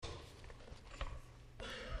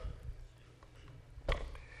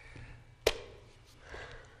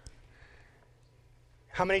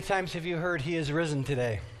How many times have you heard he is risen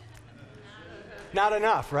today? Not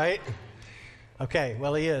enough, right? Okay,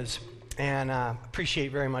 well, he is. And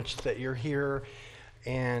appreciate very much that you're here.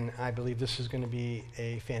 And I believe this is going to be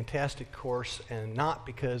a fantastic course, and not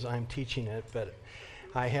because I'm teaching it, but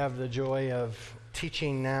I have the joy of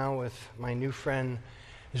teaching now with my new friend,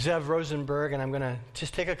 Geib Rosenberg, and I'm going to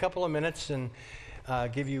just take a couple of minutes and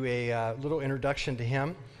give you a little introduction to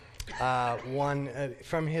him. One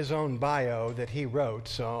from his own bio that he wrote,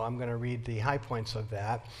 so I'm going to read the high points of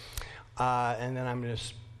that. And then I'm going to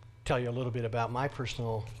tell you a little bit about my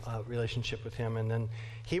personal relationship with him, and then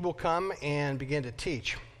he will come and begin to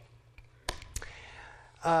teach.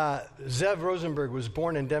 Geib Rosenberg was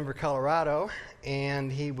born in Denver, Colorado, and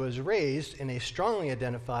he was raised in a strongly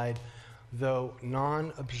identified, though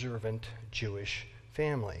non-observant, Jewish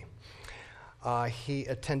family. He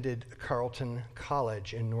attended Carleton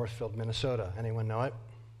College in Northfield, Minnesota. Anyone know it?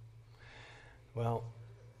 Well,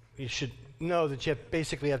 you should know that you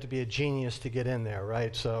basically have to be a genius to get in there,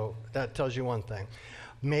 right? So that tells you one thing.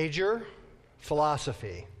 Major,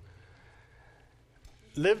 philosophy.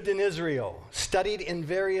 Lived in Israel. Studied in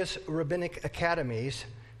various rabbinic academies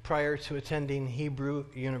prior to attending Hebrew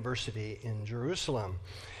University in Jerusalem.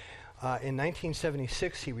 In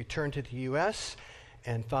 1976, he returned to the U.S.,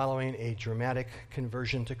 and following a dramatic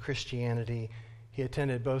conversion to Christianity, he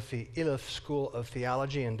attended both the Iliff School of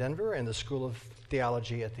Theology in Denver and the School of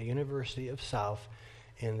Theology at the University of South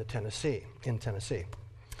in Tennessee. It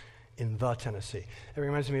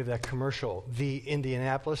reminds me of that commercial, The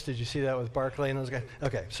Indianapolis. Did you see that with Barclay and those guys?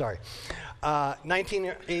 Okay, sorry.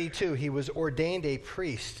 1982, he was ordained a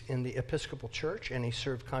priest in the Episcopal Church, and he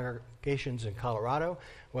served congregations in Colorado,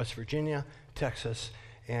 West Virginia, Texas,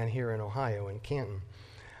 and here in Ohio in Canton.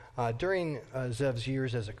 During Geib's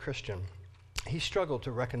years as a Christian, he struggled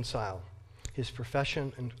to reconcile his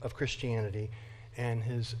profession of Christianity and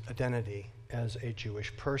his identity as a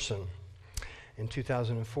Jewish person. In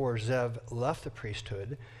 2004, Geib left the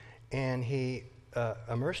priesthood, and he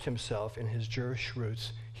immersed himself in his Jewish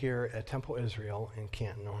roots here at Temple Israel in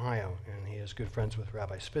Canton, Ohio, and he is good friends with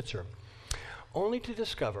Rabbi Spitzer, only to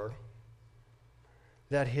discover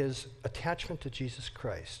that his attachment to Jesus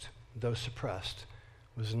Christ, though suppressed,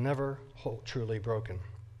 was never truly broken.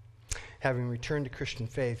 Having returned to Christian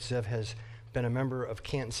faith, Geib has been a member of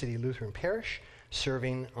Canton City Lutheran Parish,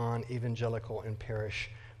 serving on evangelical and parish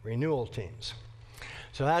renewal teams.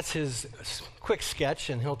 So that's his quick sketch,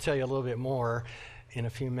 and he'll tell you a little bit more in a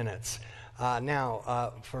few minutes.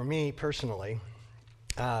 Now, for me personally,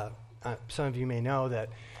 some of you may know that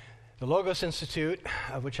the Logos Institute,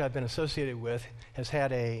 of which I've been associated with, has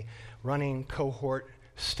had a running cohort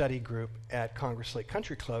study group at Congress Lake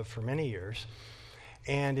Country Club for many years.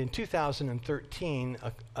 And in 2013,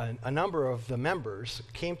 a number of the members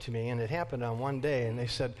came to me, and it happened on one day, and they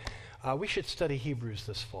said, we should study Hebrews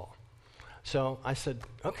this fall. So I said,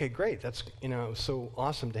 okay, great. That's, it was so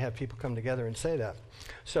awesome to have people come together and say that.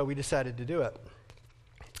 So we decided to do it.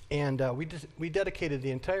 And we dedicated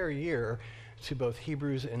the entire year to both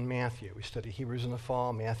Hebrews and Matthew. We studied Hebrews in the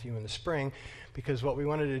fall, Matthew in the spring, because what we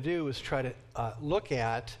wanted to do was try to look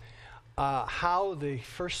at how the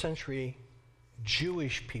first century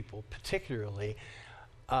Jewish people particularly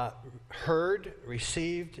heard,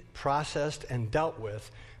 received, processed, and dealt with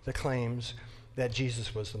the claims that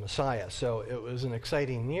Jesus was the Messiah. So it was an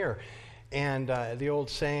exciting year. And the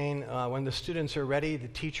old saying, when the students are ready, the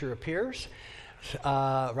teacher appears.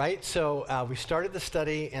 Right? So we started the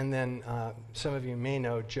study, and then some of you may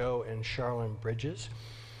know Joe and Charlene Bridges.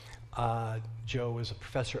 Joe was a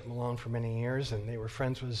professor at Malone for many years, and they were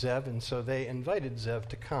friends with Geib, and so they invited Geib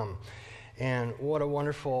to come. And what a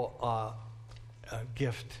wonderful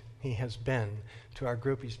gift he has been to our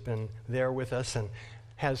group. He's been there with us and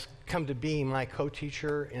has come to be my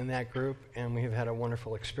co-teacher in that group, and we have had a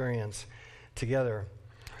wonderful experience together.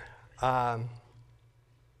 I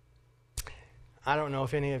don't know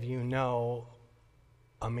if any of you know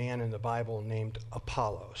a man in the Bible named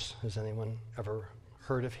Apollos. Has anyone ever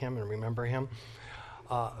heard of him and remember him?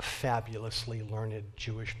 Fabulously learned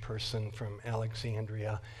Jewish person from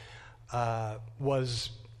Alexandria.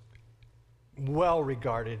 Was well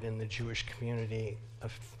regarded in the Jewish community, a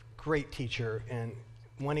great teacher, and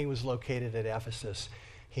when he was located at Ephesus,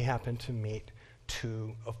 he happened to meet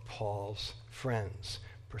two of Paul's friends,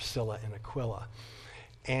 Priscilla and Aquila.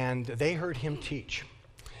 And they heard him teach.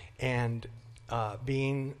 And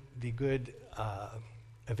being the good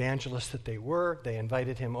evangelists that they were, they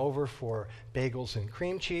invited him over for bagels and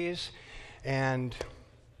cream cheese. And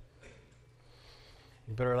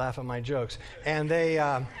you better laugh at my jokes. And they,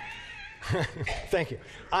 thank you,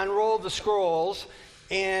 unrolled the scrolls,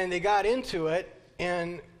 and they got into it.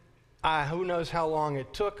 And who knows how long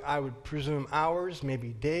it took. I would presume hours, maybe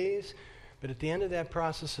days. But at the end of that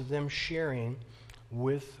process of them sharing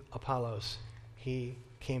with Apollos, he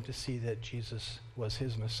came to see that Jesus was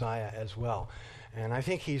his Messiah as well. And I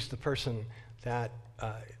think he's the person that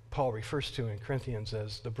Paul refers to in Corinthians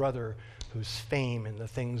as the brother whose fame and the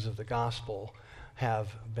things of the gospel have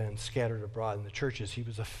been scattered abroad in the churches. He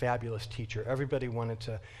was a fabulous teacher. Everybody wanted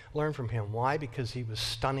to learn from him. Why? Because he was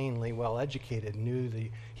stunningly well educated, knew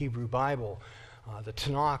the Hebrew Bible, the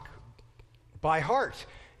Tanakh by heart,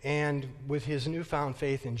 and with his newfound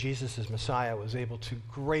faith in Jesus as Messiah was able to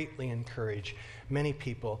greatly encourage many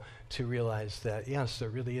people to realize that, yes, there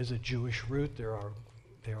really is a Jewish root. There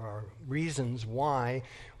are reasons why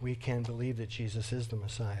we can believe that Jesus is the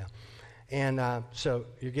Messiah. And so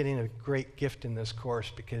you're getting a great gift in this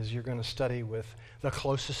course because you're going to study with the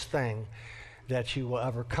closest thing that you will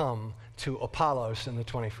ever come to Apollos in the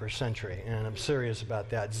 21st century. And I'm serious about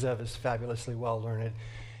that. Zev is fabulously well learned,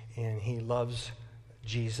 and he loves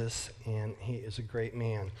Jesus, and he is a great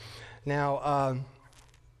man. Now,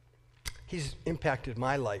 he's impacted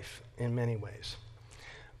my life in many ways,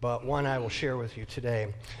 but one I will share with you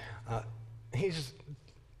today. He's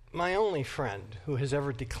my only friend who has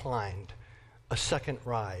ever declined a second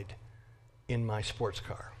ride in my sports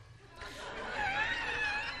car.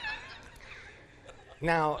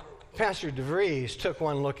 Now, Pastor DeVries took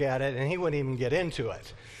one look at it, and he wouldn't even get into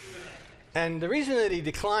it. And the reason that he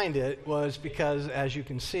declined it was because, as you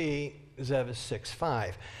can see, Zev is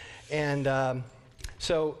 6'5". And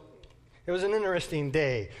so it was an interesting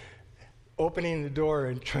day, opening the door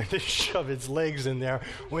and trying to shove his legs in there.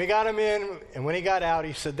 We got him in, and when he got out,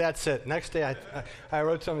 he said, "That's it." Next day, I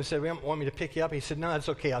wrote to him and said, "Want me to pick you up?" He said, "No, that's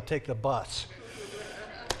okay. I'll take the bus."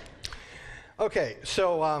 Okay,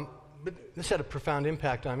 so but this had a profound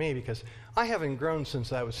impact on me because I haven't grown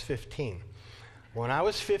since I was 15. When I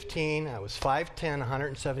was 15, I was 5'10",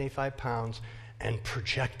 175 pounds, and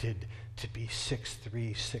projected to be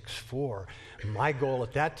 6'3", 6'4". My goal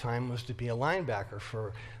at that time was to be a linebacker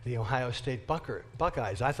for the Ohio State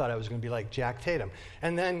Buckeyes. I thought I was going to be like Jack Tatum.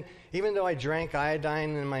 And then, even though I drank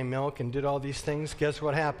iodine in my milk and did all these things, guess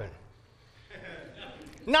what happened?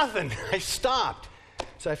 Nothing. I stopped.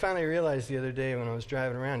 So I finally realized the other day when I was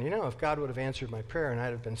driving around, if God would have answered my prayer and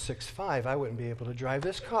I'd have been 6'5", I wouldn't be able to drive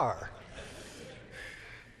this car.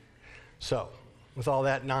 So, with all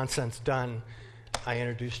that nonsense done, I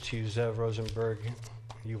introduce to you Zev Rosenberg.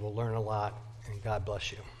 You will learn a lot, and God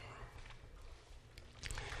bless you.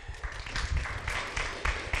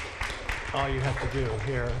 All you have to do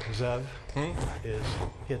here, Zev, is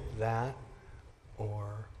hit that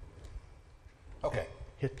or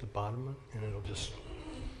hit the bottom, and it'll just...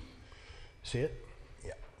 See it?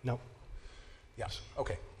 Yeah. No. Yes.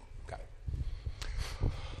 Okay. Got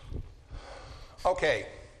it. Okay.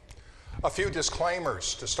 A few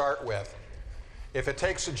disclaimers to start with. If it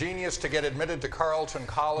takes a genius to get admitted to Carleton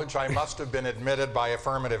College, I must have been admitted by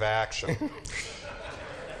affirmative action.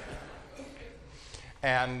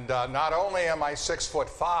 And not only am I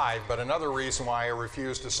 6'5", but another reason why I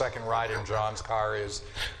refused a second ride in John's car is,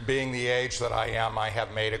 being the age that I am, I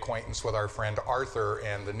have made acquaintance with our friend Arthur,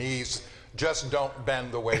 and the knees just don't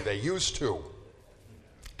bend the way they used to.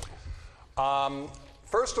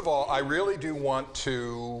 First of all, I really do want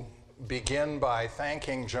to begin by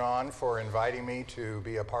thanking John for inviting me to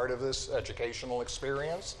be a part of this educational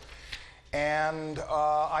experience. And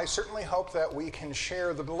I certainly hope that we can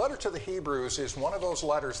share. The letter to the Hebrews is one of those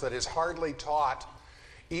letters that is hardly taught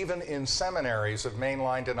even in seminaries of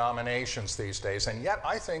mainline denominations these days. And yet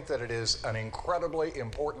I think that it is an incredibly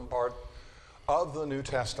important part of the New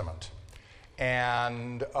Testament.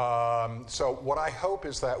 And so what I hope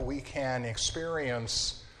is that we can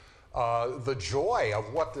experience the joy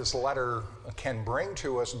of what this letter can bring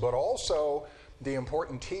to us, but also the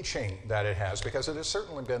important teaching that it has, because it has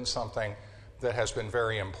certainly been something that has been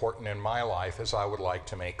very important in my life, as I would like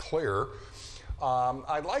to make clear.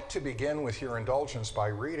 I'd like to begin, with your indulgence, by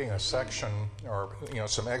reading a section, or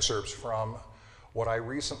some excerpts from what I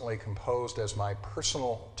recently composed as my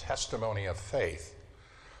personal testimony of faith.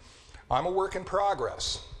 I'm a work in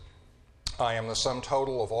progress. I am the sum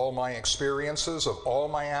total of all my experiences, of all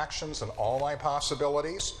my actions, and all my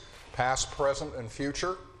possibilities, past, present, and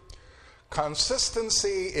future.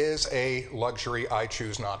 Consistency is a luxury I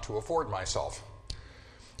choose not to afford myself.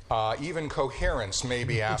 Even coherence may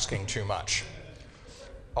be asking too much.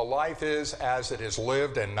 A life is as it is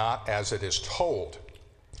lived and not as it is told.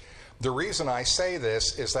 The reason I say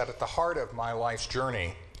this is that at the heart of my life's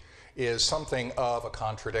journey is something of a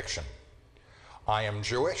contradiction. I am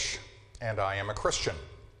Jewish and I am a Christian.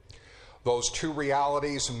 Those two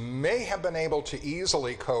realities may have been able to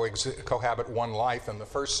easily cohabit one life in the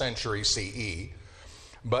first century CE,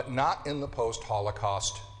 but not in the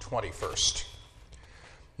post-Holocaust 21st.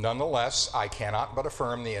 Nonetheless, I cannot but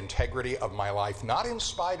affirm the integrity of my life, not in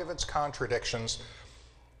spite of its contradictions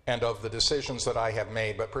and of the decisions that I have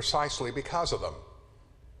made, but precisely because of them.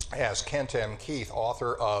 As Kent M. Keith,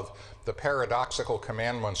 author of The Paradoxical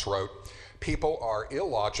Commandments, wrote, people are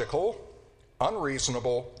illogical,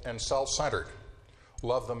 unreasonable, and self-centered.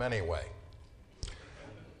 Love them anyway.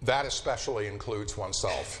 That especially includes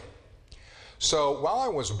oneself. So while I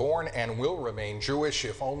was born and will remain Jewish,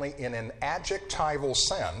 if only in an adjectival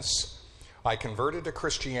sense, I converted to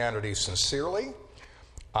Christianity sincerely.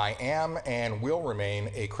 I am and will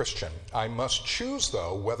remain a Christian. I must choose,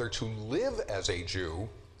 though, whether to live as a Jew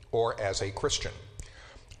or as a Christian.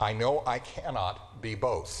 I know I cannot be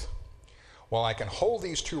both. While I can hold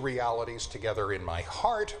these two realities together in my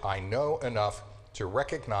heart, I know enough to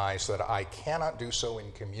recognize that I cannot do so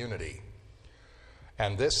in community.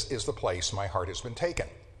 And this is the place my heart has been taken.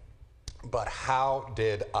 But how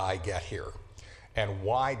did I get here? And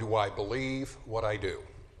why do I believe what I do?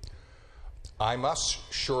 I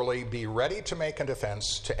must surely be ready to make a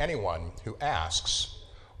defense to anyone who asks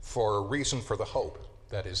for a reason for the hope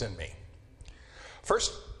that is in me.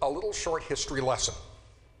 First, a little short history lesson.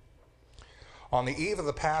 On the eve of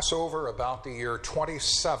the Passover, about the year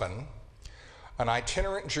 27, an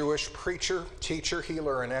itinerant Jewish preacher, teacher,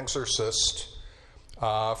 healer, and exorcist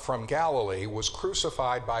from Galilee was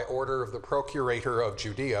crucified by order of the procurator of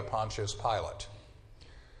Judea, Pontius Pilate.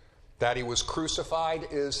 That he was crucified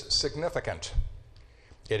is significant.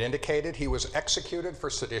 It indicated he was executed for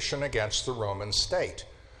sedition against the Roman state.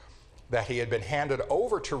 That he had been handed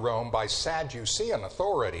over to Rome by Sadducean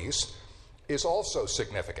authorities is also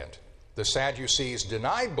significant. The Sadducees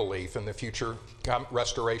denied belief in the future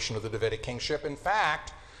restoration of the Davidic kingship, in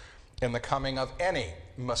fact, in the coming of any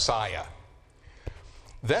Messiah.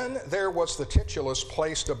 Then there was the titulus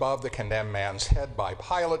placed above the condemned man's head by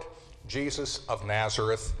Pilate, Jesus of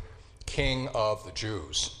Nazareth, King of the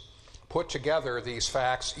Jews. Put together, these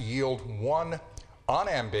facts yield one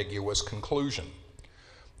unambiguous conclusion,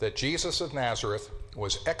 that Jesus of Nazareth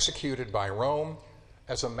was executed by Rome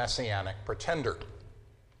as a messianic pretender.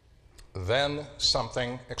 Then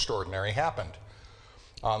something extraordinary happened.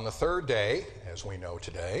 On the third day, as we know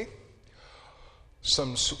today,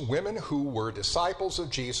 some women who were disciples of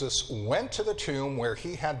Jesus went to the tomb where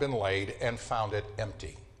he had been laid and found it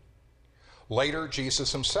empty. Later,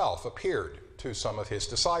 Jesus himself appeared to some of his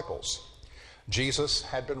disciples. Jesus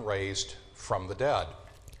had been raised from the dead.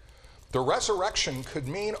 The resurrection could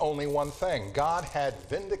mean only one thing. God had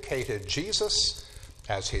vindicated Jesus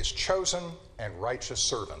as his chosen and righteous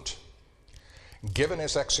servant. Given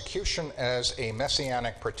his execution as a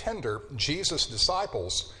messianic pretender, Jesus'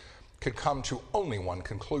 disciples could come to only one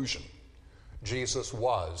conclusion. Jesus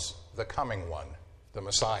was the coming one, the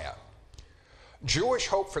Messiah. Jewish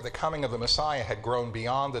hope for the coming of the Messiah had grown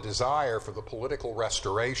beyond the desire for the political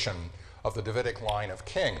restoration of the Davidic line of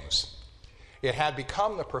kings. It had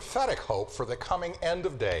become the prophetic hope for the coming end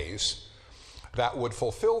of days that would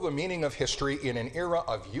fulfill the meaning of history in an era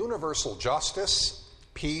of universal justice,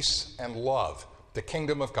 peace, and love, the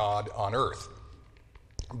kingdom of God on earth.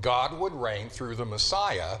 God would reign through the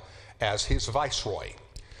Messiah as his viceroy.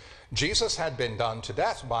 Jesus had been done to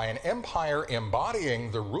death by an empire embodying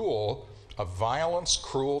the rule of violence,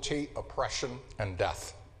 cruelty, oppression, and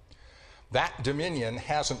death. That dominion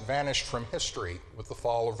hasn't vanished from history with the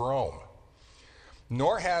fall of Rome,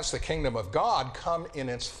 nor has the kingdom of God come in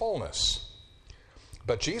its fullness.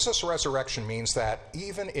 But Jesus' resurrection means that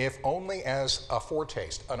even if only as a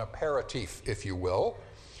foretaste, an aperitif, if you will,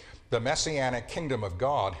 the messianic kingdom of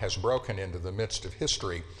God has broken into the midst of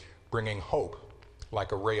history, bringing hope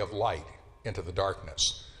like a ray of light into the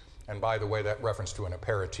darkness. And by the way, that reference to an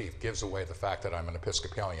aperitif gives away the fact that I'm an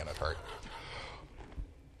Episcopalian at heart.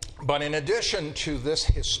 But in addition to this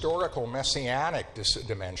historical messianic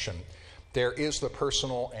dimension, there is the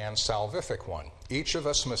personal and salvific one. Each of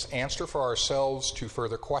us must answer for ourselves to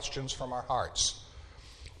further questions from our hearts.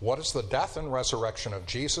 What does the death and resurrection of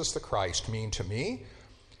Jesus the Christ mean to me,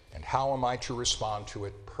 and how am I to respond to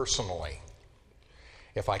it personally?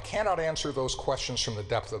 If I cannot answer those questions from the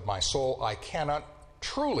depth of my soul, I cannot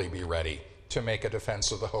truly be ready to make a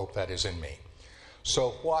defense of the hope that is in me. So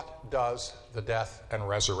what does the death and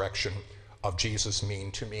resurrection of Jesus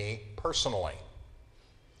mean to me personally?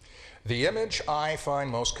 The image I find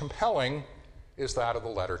most compelling is that of the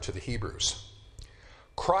letter to the Hebrews.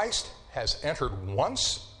 Christ has entered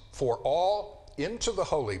once for all into the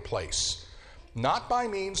holy place, not by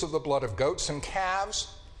means of the blood of goats and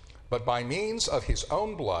calves, but by means of his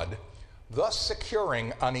own blood, thus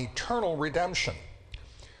securing an eternal redemption.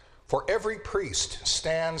 For every priest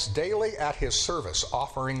stands daily at his service,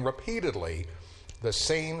 offering repeatedly the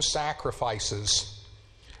same sacrifices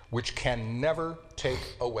which can never take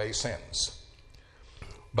away sins.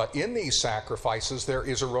 But in these sacrifices there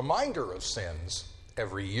is a reminder of sins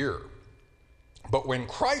every year. But when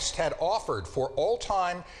Christ had offered for all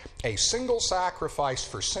time a single sacrifice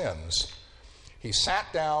for sins, he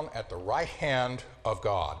sat down at the right hand of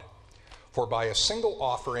God. For by a single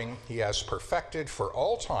offering he has perfected for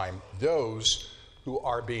all time those who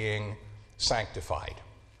are being sanctified.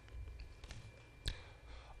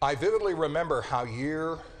 I vividly remember how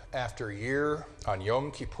year after year on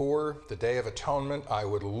Yom Kippur, the Day of Atonement, I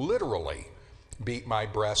would literally beat my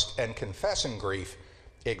breast and confess in grief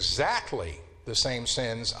exactly the same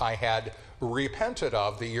sins I had repented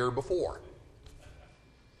of the year before.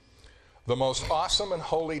 The most awesome and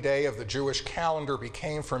holy day of the Jewish calendar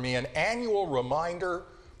became for me an annual reminder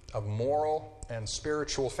of moral and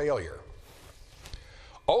spiritual failure,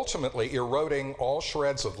 ultimately eroding all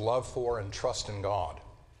shreds of love for and trust in God.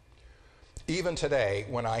 Even today,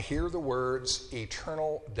 when I hear the words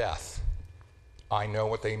eternal death, I know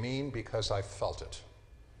what they mean because I've felt it.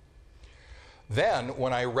 Then,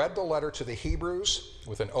 when I read the letter to the Hebrews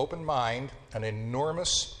with an open mind, an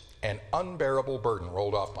enormous and unbearable burden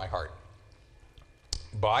rolled off my heart.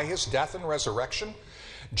 By his death and resurrection,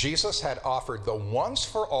 Jesus had offered the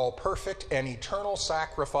once-for-all perfect and eternal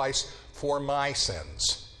sacrifice for my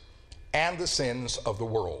sins and the sins of the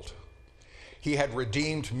world. He had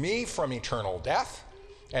redeemed me from eternal death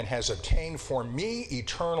and has obtained for me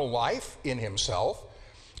eternal life in himself.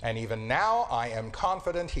 And even now I am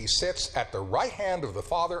confident he sits at the right hand of the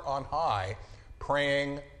Father on high,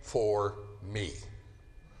 praying for me.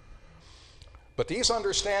 But these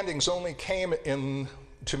understandings only came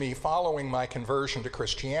to me following my conversion to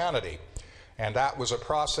Christianity, and that was a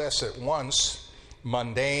process at once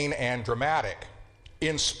mundane and dramatic,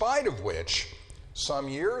 in spite of which, some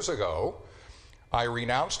years ago, I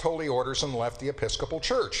renounced holy orders and left the Episcopal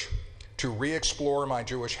Church to re-explore my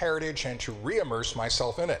Jewish heritage and to re-immerse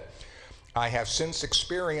myself in it. I have since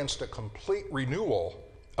experienced a complete renewal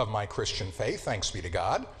of my Christian faith, thanks be to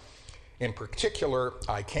God. In particular,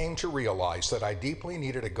 I came to realize that I deeply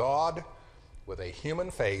needed a God with a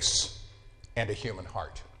human face and a human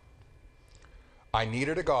heart. I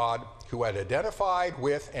needed a God who had identified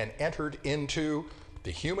with and entered into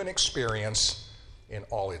the human experience in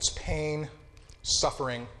all its pain,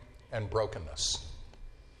 suffering, and brokenness.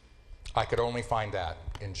 I could only find that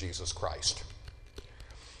in Jesus Christ.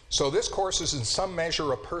 So this course is in some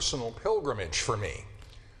measure a personal pilgrimage for me.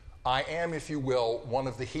 I am, if you will, one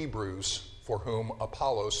of the Hebrews for whom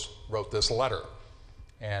Apollos wrote this letter.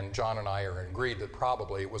 And John and I are agreed that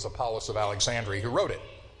probably it was Apollos of Alexandria who wrote it.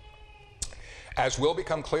 As will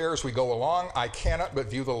become clear as we go along, I cannot but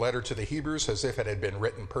view the letter to the Hebrews as if it had been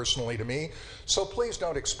written personally to me, so please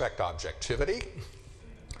don't expect objectivity.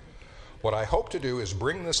 What I hope to do is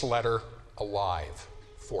bring this letter alive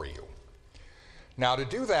for you. Now, to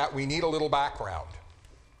do that, we need a little background.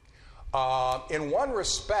 In one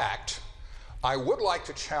respect, I would like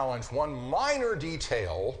to challenge one minor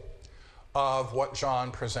detail of what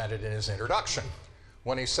John presented in his introduction,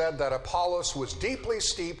 when he said that Apollos was deeply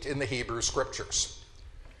steeped in the Hebrew Scriptures.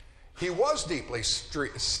 He was deeply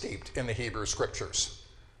steeped in the Hebrew Scriptures,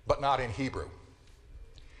 but not in Hebrew.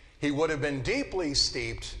 He would have been deeply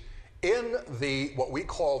steeped in what we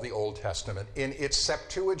call the Old Testament, in its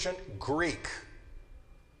Septuagint Greek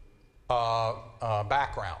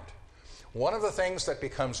background. One of the things that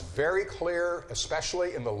becomes very clear,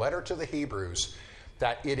 especially in the letter to the Hebrews,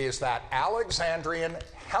 that it is that Alexandrian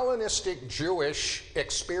Hellenistic Jewish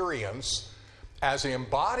experience as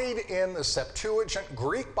embodied in the Septuagint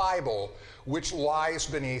Greek Bible which lies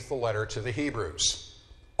beneath the letter to the Hebrews.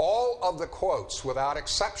 All of the quotes, without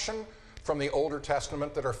exception, from the Older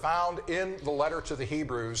Testament that are found in the letter to the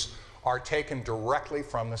Hebrews are taken directly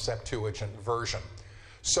from the Septuagint version.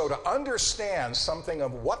 So to understand something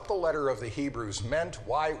of what the letter of the Hebrews meant,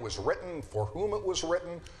 why it was written, for whom it was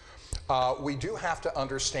written, we do have to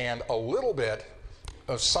understand a little bit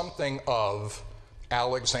of something of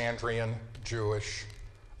Alexandrian Jewish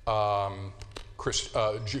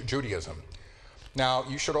Judaism. Now,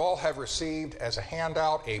 you should all have received as a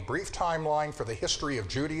handout a brief timeline for the history of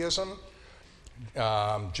Judaism,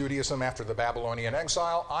 Judaism after the Babylonian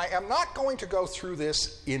exile. I am not going to go through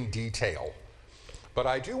this in detail, but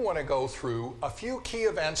I do want to go through a few key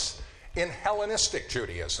events in Hellenistic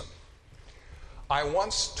Judaism. I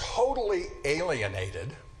once totally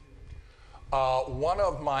alienated one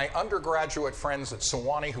of my undergraduate friends at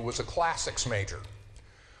Sewanee, who was a classics major,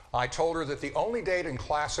 I told her that the only date in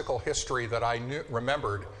classical history that I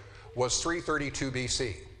remembered was 332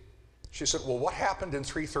 BC. She said, well, what happened in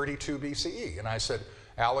 332 BCE? And I said,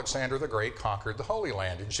 Alexander the Great conquered the Holy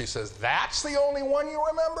Land. And she says, that's the only one you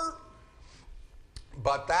remember?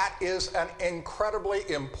 But that is an incredibly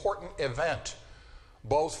important event,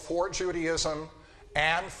 both for Judaism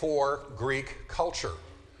and for Greek culture.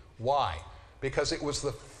 Why? Because it was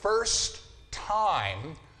the first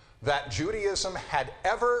time that Judaism had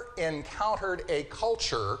ever encountered a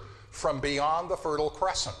culture from beyond the Fertile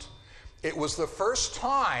Crescent. It was the first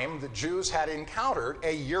time the Jews had encountered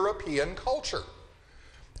a European culture.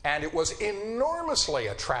 And it was enormously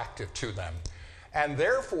attractive to them. And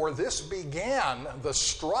therefore, this began the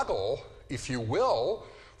struggle, if you will,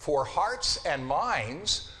 for hearts and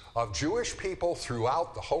minds of Jewish people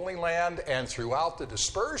throughout the Holy Land and throughout the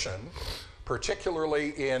dispersion,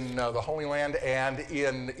 particularly in the Holy Land and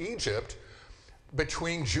in Egypt,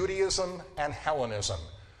 between Judaism and Hellenism,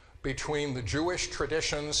 between the Jewish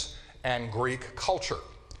traditions and Greek culture.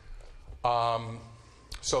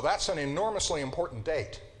 So that's an enormously important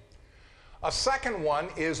date. A second one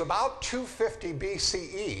is about 250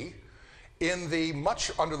 BCE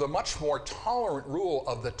under the much more tolerant rule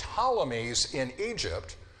of the Ptolemies in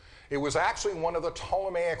Egypt. It was actually one of the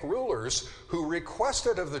Ptolemaic rulers who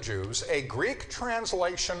requested of the Jews a Greek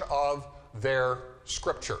translation of their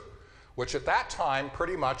scripture, which at that time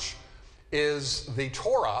pretty much is the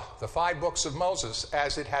Torah, the 5 books of Moses,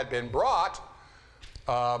 as it had been brought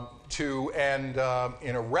read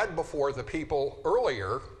before the people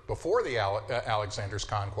earlier, before the Alexander's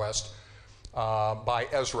conquest, by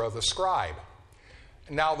Ezra the scribe.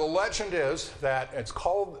 Now the legend is that it's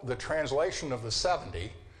called the translation of the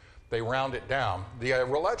 70. They round it down. The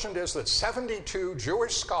legend is that 72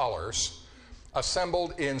 Jewish scholars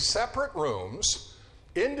assembled in separate rooms,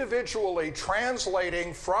 individually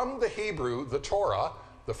translating from the Hebrew, the Torah,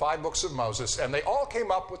 the 5 books of Moses, and they all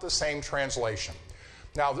came up with the same translation.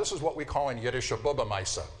 Now, this is what we call in Yiddish a Bubba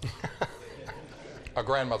Maisa, a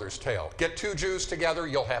grandmother's tale. Get 2 Jews together,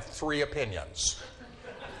 you'll have 3 opinions.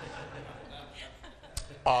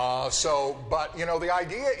 But the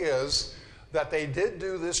idea is that they did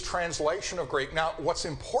do this translation of Greek. Now, what's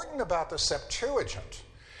important about the Septuagint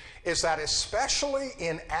is that especially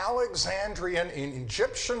in Alexandrian, in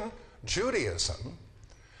Egyptian Judaism,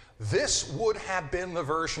 this would have been the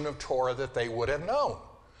version of Torah that they would have known.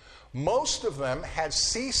 Most of them had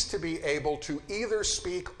ceased to be able to either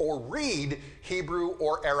speak or read Hebrew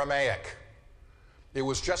or Aramaic. It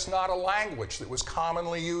was just not a language that was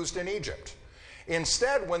commonly used in Egypt.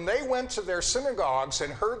 Instead, when they went to their synagogues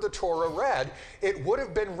and heard the Torah read, it would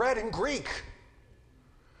have been read in Greek.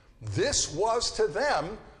 This was to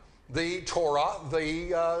them the Torah,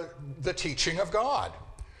 the teaching of God.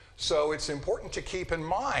 So it's important to keep in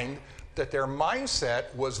mind that their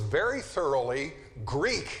mindset was very thoroughly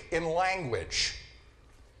Greek in language.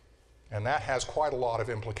 And that has quite a lot of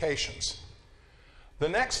implications. The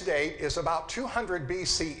next date is about 200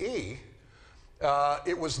 BCE.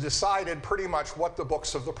 It was decided pretty much what the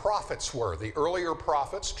books of the prophets were. The earlier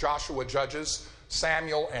prophets, Joshua, Judges,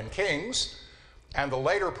 Samuel, and Kings, and the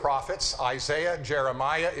later prophets, Isaiah,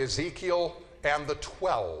 Jeremiah, Ezekiel, and the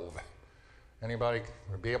 12. Anybody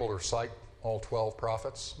be able to recite all 12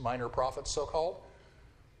 prophets, minor prophets so-called?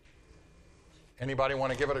 Anybody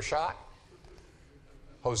want to give it a shot?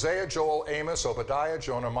 Hosea, Joel, Amos, Obadiah,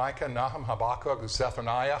 Jonah, Micah, Nahum, Habakkuk,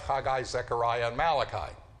 Zephaniah, Haggai, Zechariah, and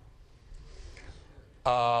Malachi.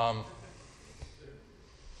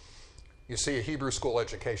 You see, a Hebrew school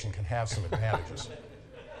education can have some advantages.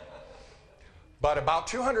 But about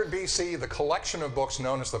 200 BC, the collection of books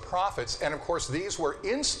known as the prophets, and of course these were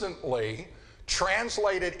instantly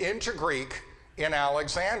translated into Greek in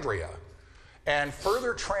Alexandria. And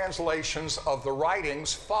further translations of the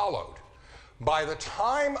writings followed. By the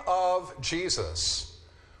time of Jesus,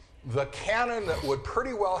 the canon that would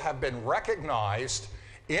pretty well have been recognized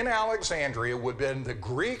in Alexandria would have been the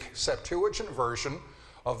Greek Septuagint version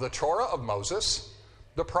of the Torah of Moses,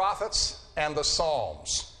 the prophets, and the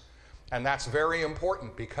Psalms. And that's very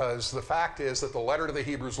important because the fact is that the letter to the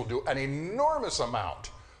Hebrews will do an enormous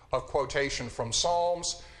amount of quotation from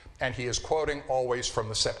Psalms, and he is quoting always from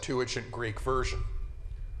the Septuagint Greek version.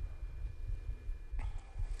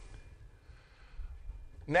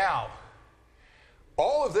 Now,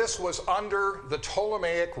 all of this was under the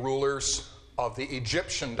Ptolemaic rulers of the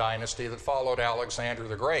Egyptian dynasty that followed Alexander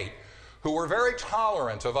the Great, who were very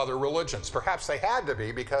tolerant of other religions. Perhaps they had to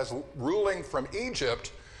be because ruling from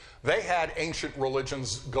Egypt, they had ancient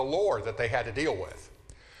religions galore that they had to deal with.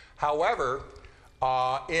 However,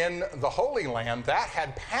 in the Holy Land, that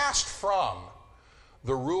had passed from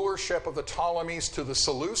the rulership of the Ptolemies to the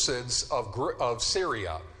Seleucids of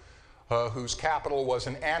Syria, whose capital was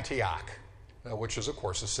in Antioch, which is, of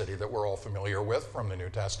course, a city that we're all familiar with from the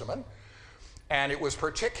New Testament. And it was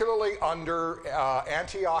particularly under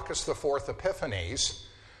Antiochus IV Epiphanes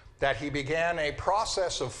that he began a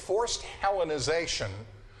process of forced Hellenization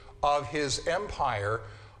of his empire,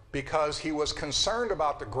 because he was concerned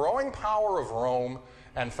about the growing power of Rome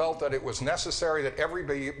and felt that it was necessary that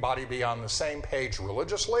everybody be on the same page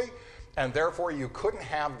religiously, and therefore you couldn't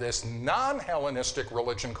have this non-Hellenistic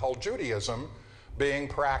religion called Judaism being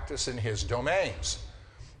practiced in his domains.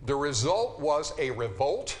 The result was a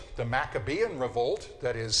revolt, the Maccabean revolt,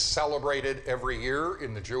 that is celebrated every year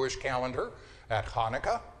in the Jewish calendar at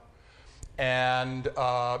Hanukkah. And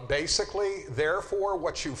basically, therefore,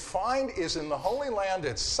 what you find is in the Holy Land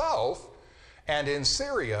itself and in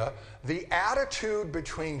Syria, the attitude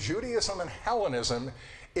between Judaism and Hellenism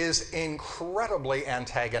is incredibly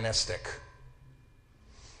antagonistic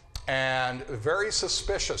and very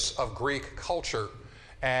suspicious of Greek culture.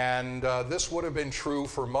 And this would have been true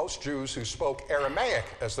for most Jews who spoke Aramaic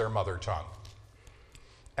as their mother tongue.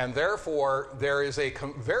 And therefore, there is a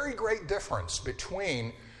very great difference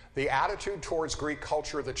between the attitude towards Greek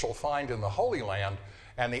culture that you'll find in the Holy Land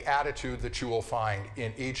and the attitude that you will find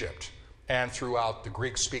in Egypt and throughout the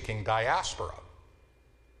Greek-speaking diaspora.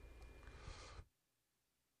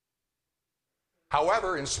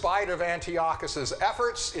 However, in spite of Antiochus's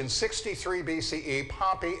efforts, in 63 BCE,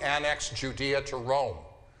 Pompey annexed Judea to Rome.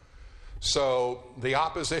 So the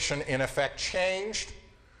opposition, in effect, changed,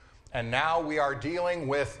 and now we are dealing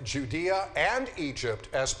with Judea and Egypt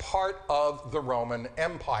as part of the Roman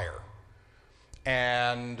Empire.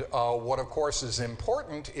 And what, of course, is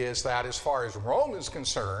important is that as far as Rome is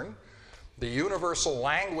concerned, the universal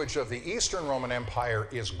language of the Eastern Roman Empire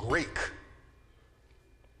is Greek.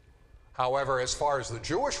 However, as far as the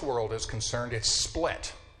Jewish world is concerned, it's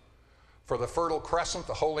split. For the Fertile Crescent,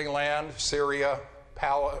 the Holy Land, Syria,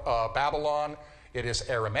 Babylon, it is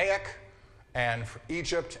Aramaic. And for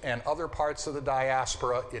Egypt and other parts of the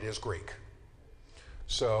diaspora, it is Greek.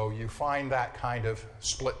 So you find that kind of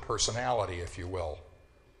split personality, if you will.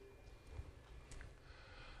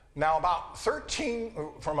 Now,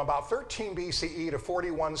 from about 13 BCE to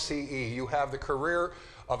 41 CE, you have the career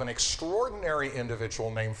of an extraordinary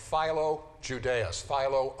individual named Philo Judaeus,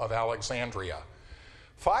 Philo of Alexandria.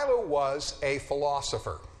 Philo was a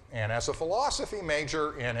philosopher, and as a philosophy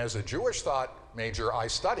major and as a Jewish thought major, I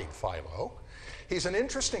studied Philo. He's an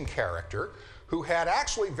interesting character who had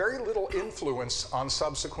actually very little influence on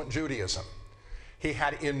subsequent Judaism. He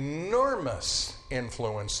had enormous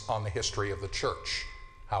influence on the history of the church,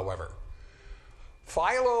 however.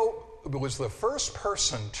 Philo was the first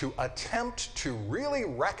person to attempt to really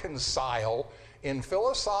reconcile, in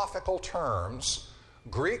philosophical terms,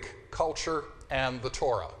 Greek culture and the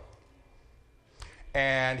Torah.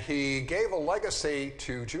 And he gave a legacy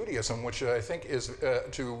to Judaism, which I think is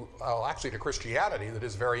to Christianity, that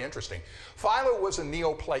is very interesting. Philo was a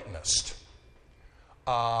Neoplatonist.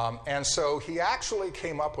 And so he actually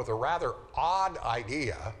came up with a rather odd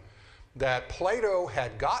idea that Plato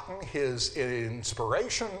had gotten his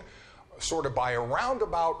inspiration sort of by a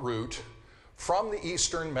roundabout route from the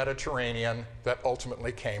Eastern Mediterranean that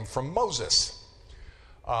ultimately came from Moses.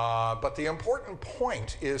 But the important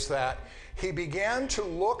point is that he began to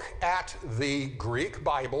look at the Greek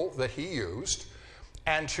Bible that he used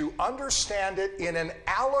and to understand it in an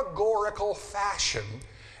allegorical fashion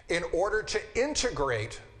in order to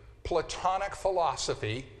integrate Platonic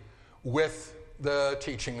philosophy with the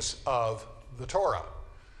teachings of the Torah.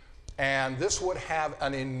 And this would have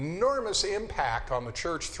an enormous impact on the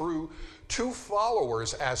church through two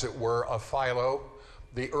followers, as it were, of Philo,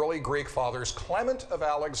 the early Greek fathers, Clement of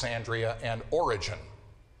Alexandria and Origen.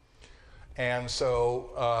 And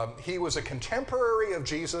so he was a contemporary of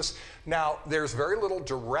Jesus. Now, there's very little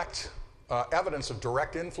direct evidence of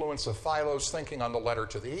direct influence of Philo's thinking on the letter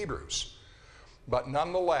to the Hebrews. But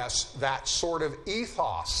nonetheless, that sort of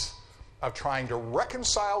ethos of trying to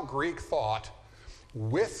reconcile Greek thought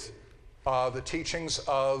with the teachings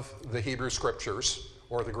of the Hebrew Scriptures,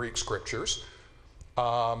 or the Greek Scriptures,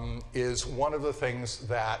 is one of the things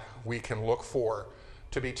that we can look for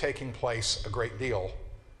to be taking place a great deal.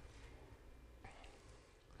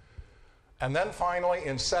 And then finally,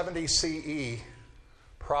 in 70 CE,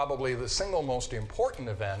 probably the single most important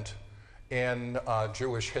event in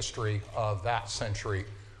Jewish history of that century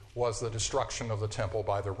was the destruction of the temple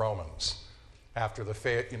by the Romans after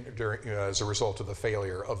as a result of the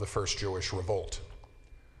failure of the first Jewish revolt.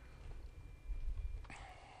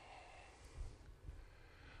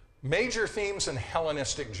 Major themes in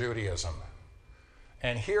Hellenistic Judaism.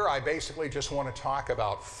 And here I basically just want to talk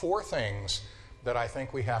about 4 things that I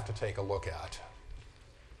think we have to take a look at.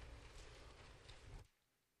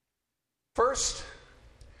 First,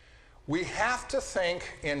 we have to think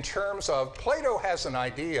in terms of, Plato has an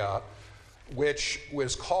idea which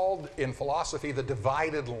was called in philosophy the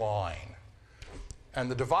divided line. And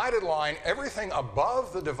the divided line, everything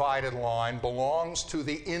above the divided line belongs to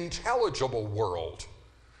the intelligible world.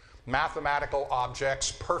 Mathematical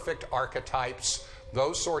objects, perfect archetypes,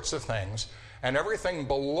 those sorts of things. And everything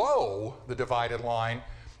below the divided line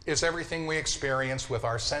is everything we experience with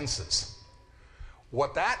our senses.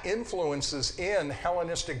 What that influences in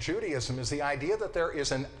Hellenistic Judaism is the idea that there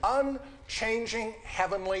is an unchanging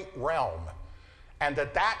heavenly realm, and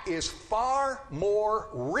that is far more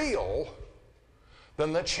real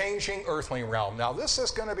than the changing earthly realm. Now, this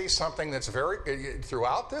is going to be something that's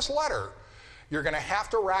throughout this letter, you're going to have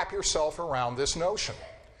to wrap yourself around this notion,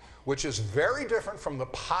 which is very different from the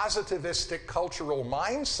positivistic cultural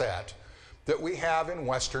mindset that we have in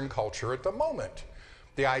Western culture at the moment.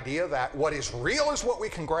 The idea that what is real is what we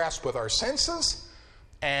can grasp with our senses,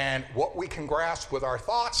 and what we can grasp with our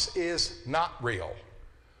thoughts is not real.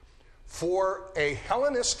 For a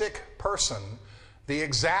Hellenistic person, the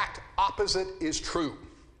exact opposite is true.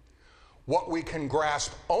 What we can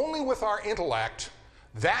grasp only with our intellect,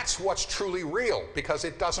 that's what's truly real, because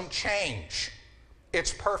it doesn't change.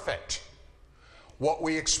 It's perfect. What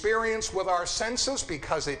we experience with our senses,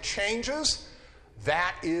 because it changes,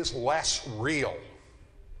 that is less real.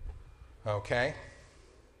 Okay?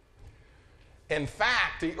 In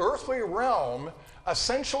fact, the earthly realm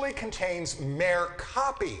essentially contains mere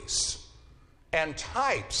copies and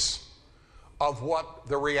types of what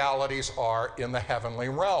the realities are in the heavenly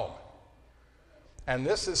realm. And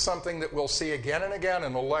this is something that we'll see again and again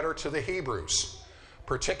in the letter to the Hebrews,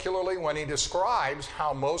 particularly when he describes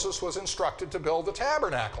how Moses was instructed to build the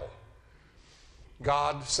tabernacle.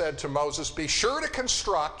 God said to Moses, "Be sure to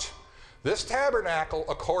construct this tabernacle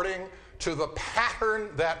according to the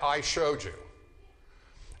pattern that I showed you."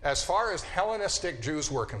 As far as Hellenistic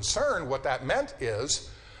Jews were concerned, what that meant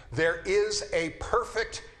is there is a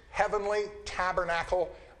perfect heavenly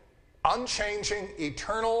tabernacle, unchanging,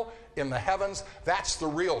 eternal in the heavens. That's the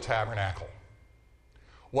real tabernacle.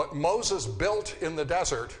 What Moses built in the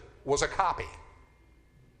desert was a copy.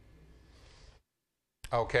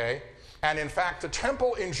 Okay? And in fact, the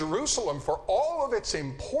temple in Jerusalem, for all of its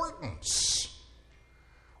importance,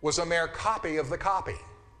 was a mere copy of the copy.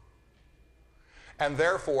 And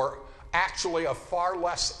therefore, actually of far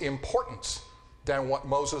less importance than what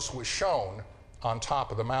Moses was shown on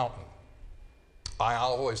top of the mountain. I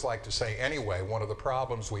always like to say anyway, one of the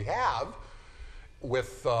problems we have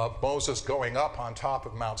with Moses going up on top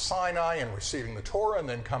of Mount Sinai and receiving the Torah and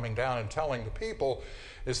then coming down and telling the people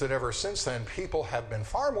is that ever since then, people have been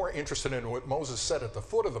far more interested in what Moses said at the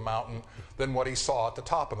foot of the mountain than what he saw at the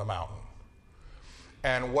top of the mountain.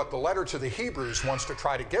 And what the letter to the Hebrews wants to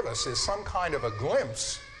try to give us is some kind of a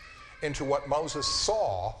glimpse into what Moses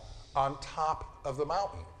saw on top of the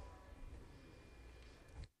mountain.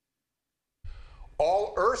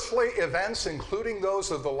 All earthly events, including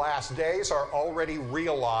those of the last days, are already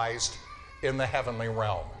realized in the heavenly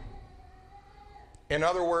realm. In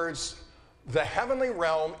other words, the heavenly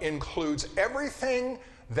realm includes everything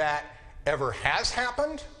that ever has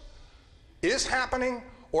happened, is happening,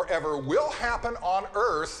 or ever will happen on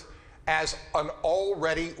earth as an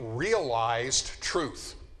already realized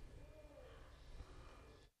truth.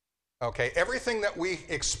 Okay, everything that we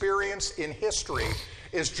experience in history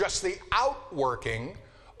is just the outworking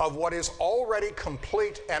of what is already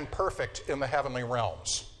complete and perfect in the heavenly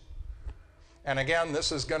realms. And again,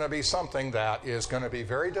 this is going to be something that is going to be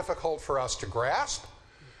very difficult for us to grasp,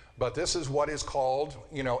 but this is what is called,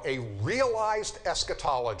 a realized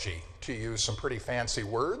eschatology, to use some pretty fancy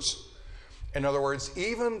words. In other words,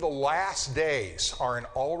 even the last days are an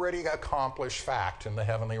already accomplished fact in the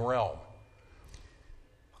heavenly realm.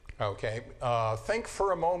 Okay, think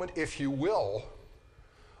for a moment, if you will,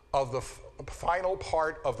 of the final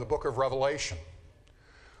part of the book of Revelation,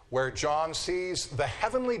 where John sees the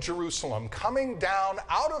heavenly Jerusalem coming down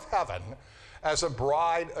out of heaven as a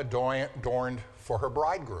bride adorned for her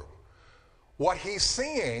bridegroom. What he's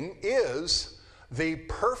seeing is the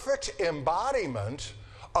perfect embodiment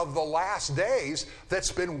of the last days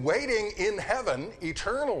that's been waiting in heaven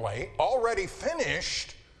eternally, already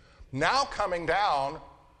finished, now coming down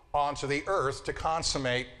onto the earth to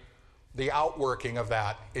consummate the outworking of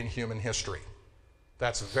that in human history.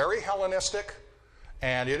 That's very Hellenistic,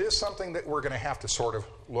 and it is something that we're going to have to sort of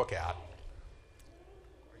look at. Are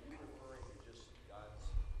you referring to just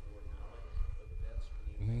God's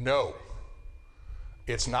no.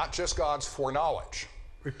 It's not just God's foreknowledge.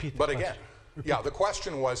 Repeat the But question. again, the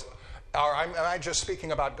question was, am I just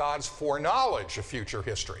speaking about God's foreknowledge of future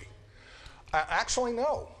history? Actually,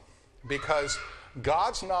 no, because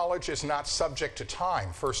God's knowledge is not subject to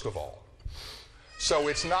time, first of all. So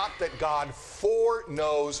it's not that God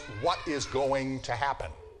foreknows what is going to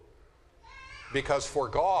happen. Because for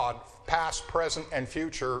God, past, present, and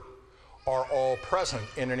future are all present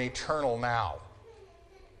in an eternal now.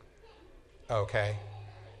 Okay?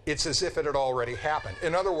 It's as if it had already happened.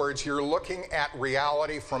 In other words, you're looking at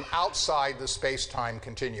reality from outside the space-time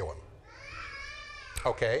continuum.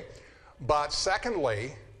 Okay? But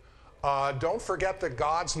secondly, don't forget that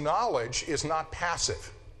God's knowledge is not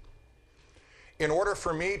passive. In order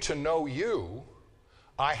for me to know you,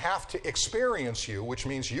 I have to experience you, which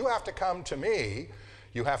means you have to come to me,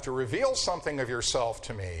 you have to reveal something of yourself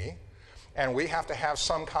to me, and we have to have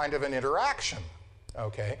some kind of an interaction.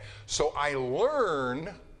 Okay? So I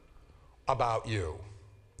learn about you.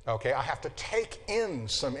 Okay? I have to take in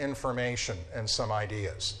some information and some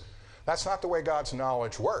ideas. That's not the way God's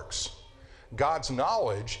knowledge works. God's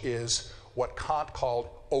knowledge is what Kant called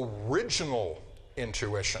original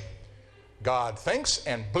intuition. God thinks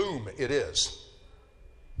and boom, it is.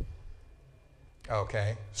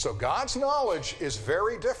 Okay? So God's knowledge is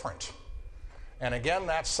very different. And again,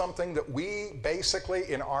 that's something that we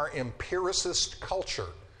basically in our empiricist culture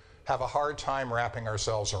have a hard time wrapping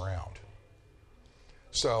ourselves around.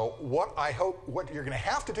 So what you're going to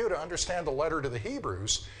have to do to understand the letter to the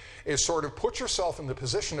Hebrews is sort of put yourself in the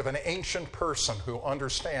position of an ancient person who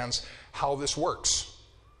understands how this works.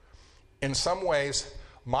 In some ways,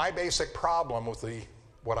 my basic problem with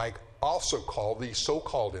what I also call the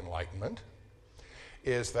so-called Enlightenment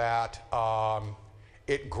is that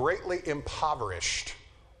it greatly impoverished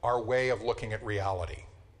our way of looking at reality.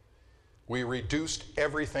 We reduced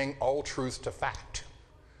everything, all truth, to fact.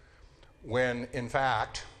 When, in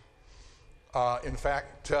fact, let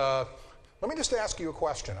me just ask you a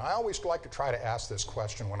question. I always like to try to ask this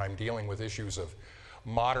question when I'm dealing with issues of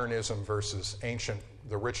modernism versus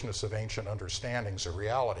the richness of ancient understandings of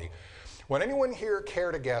reality. Would anyone here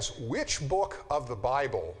care to guess which book of the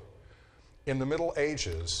Bible in the Middle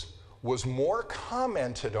Ages was more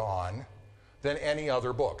commented on than any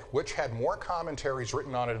other book? Which had more commentaries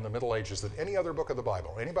written on it in the Middle Ages than any other book of the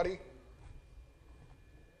Bible? Anybody?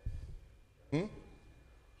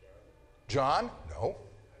 John? No.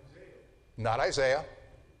 Not Isaiah.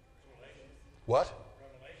 What?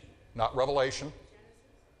 Not Revelation.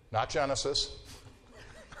 Not Genesis.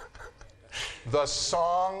 The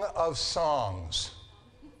Song of Songs.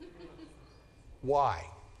 Why?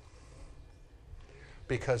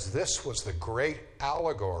 Because this was the great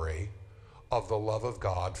allegory of the love of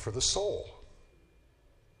God for the soul.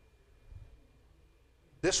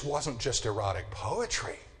 This wasn't just erotic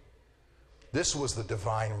poetry. This was the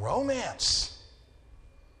divine romance.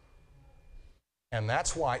 And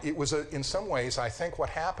that's why it was, in some ways, I think what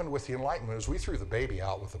happened with the Enlightenment is we threw the baby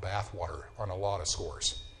out with the bathwater on a lot of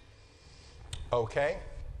scores. Okay?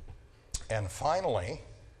 And finally,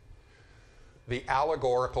 the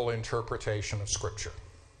allegorical interpretation of Scripture.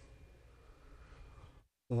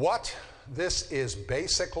 What this is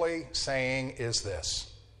basically saying is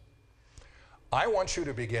this. I want you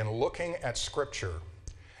to begin looking at Scripture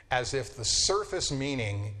as if the surface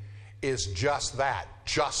meaning is just that,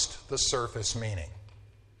 just the surface meaning.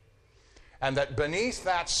 And that beneath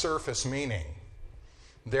that surface meaning,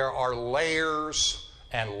 there are layers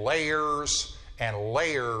and layers and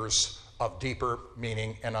layers of deeper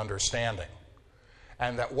meaning and understanding.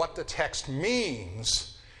 And that what the text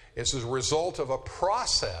means is a result of a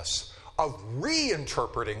process of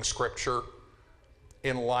reinterpreting Scripture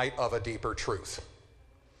in light of a deeper truth.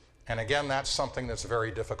 And again, that's something that's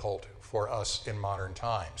very difficult for us in modern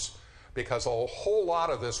times, because a whole lot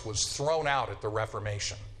of this was thrown out at the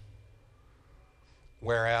Reformation.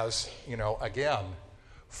 Whereas, again,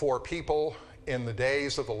 for people in the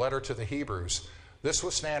days of the letter to the Hebrews, this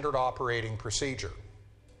was standard operating procedure.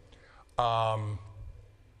 I'm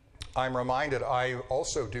reminded, I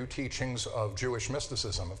also do teachings of Jewish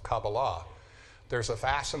mysticism, of Kabbalah. There's a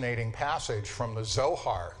fascinating passage from the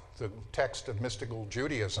Zohar, the text of mystical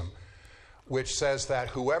Judaism, which says that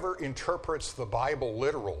whoever interprets the Bible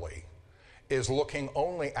literally is looking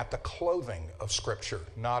only at the clothing of Scripture,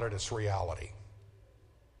 not at its reality.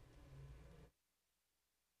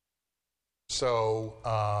 So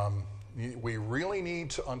we really need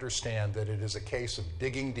to understand that it is a case of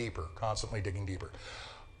digging deeper, constantly digging deeper.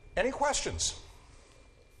 Any questions?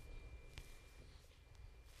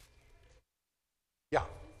 Yeah.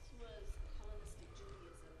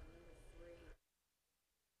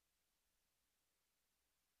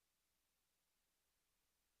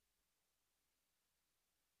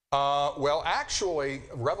 Well, actually,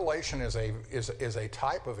 Revelation is a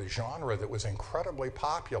type of a genre that was incredibly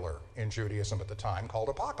popular in Judaism at the time, called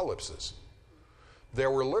apocalypses.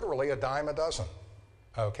 There were literally a dime a dozen.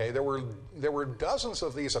 Okay, there were dozens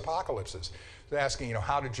of these apocalypses. They're asking,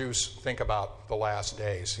 how do Jews think about the last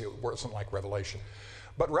days? It wasn't like Revelation.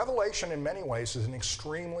 But Revelation, in many ways, is an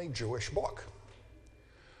extremely Jewish book.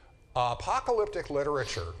 Apocalyptic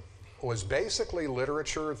literature was basically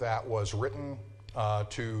literature that was written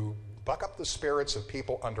to buck up the spirits of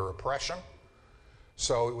people under oppression.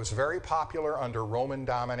 So it was very popular under Roman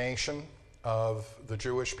domination of the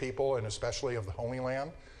Jewish people and especially of the Holy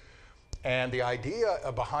Land. And the idea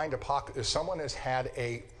behind is someone has had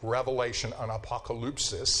a revelation, an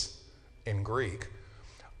apocalypsis in Greek,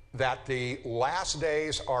 that the last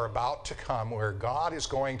days are about to come where God is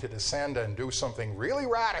going to descend and do something really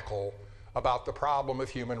radical about the problem of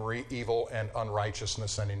human evil and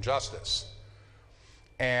unrighteousness and injustice.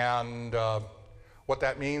 And what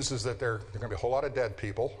that means is that there are going to be a whole lot of dead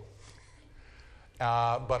people,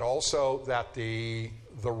 but also that the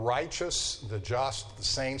righteous, the just, the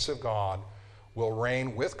saints of God will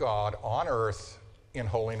reign with God on earth in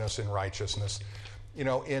holiness and righteousness.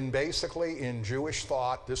 In Jewish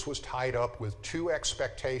thought, this was tied up with two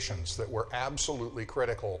expectations that were absolutely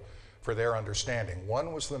critical for their understanding.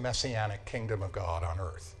 One was the messianic kingdom of God on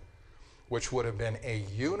earth, which would have been a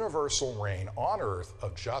universal reign on earth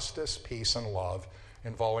of justice, peace, and love,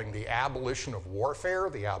 involving the abolition of warfare,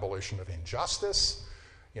 the abolition of injustice,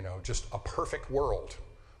 just a perfect world.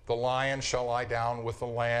 The lion shall lie down with the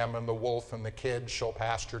lamb, and the wolf and the kid shall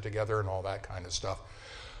pasture together, and all that kind of stuff.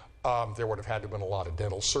 There would have had to have been a lot of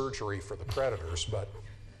dental surgery for the predators, but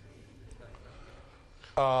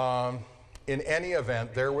in any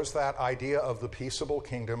event, there was that idea of the peaceable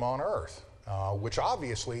kingdom on earth, which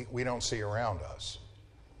obviously we don't see around us.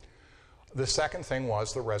 The second thing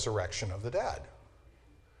was the resurrection of the dead,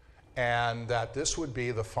 and that this would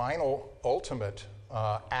be the final, ultimate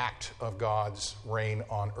act of God's reign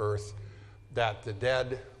on earth, that the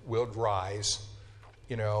dead will rise,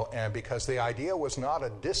 and because the idea was not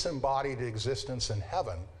a disembodied existence in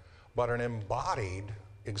heaven, but an embodied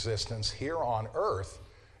existence here on earth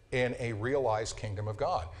in a realized kingdom of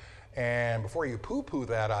God. And before you poo-poo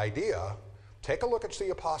that idea, take a look at the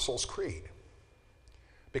Apostles' Creed,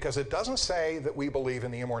 because it doesn't say that we believe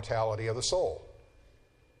in the immortality of the soul.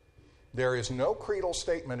 There is no creedal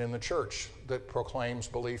statement in the church that proclaims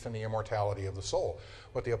belief in the immortality of the soul.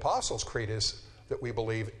 What the Apostles' Creed is that we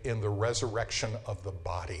believe in the resurrection of the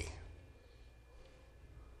body.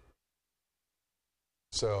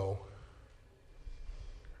 So,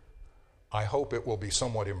 I hope it will be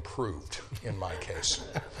somewhat improved in my case.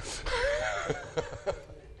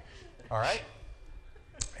 All right?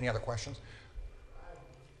 Any other questions?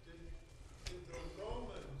 Did the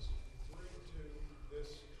Romans bring to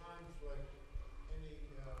this conflict any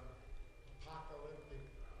apocalyptic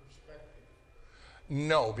perspective?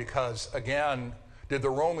 No, because again, did the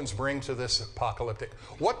Romans bring to this apocalyptic?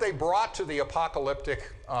 What they brought to the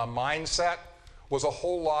apocalyptic mindset was a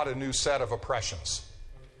whole lot of new set of oppressions.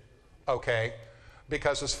 Okay?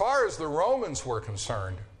 Because as far as the Romans were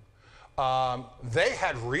concerned, they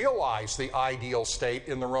had realized the ideal state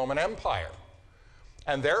in the Roman Empire.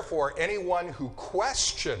 And therefore, anyone who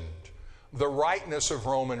questioned the rightness of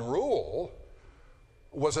Roman rule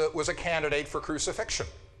was a candidate for crucifixion.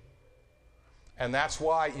 And that's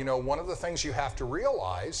why, one of the things you have to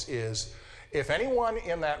realize is if anyone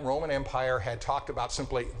in that Roman Empire had talked about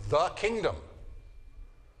simply the kingdom,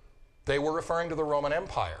 they were referring to the Roman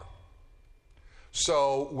Empire.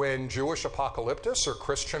 So when Jewish apocalyptists or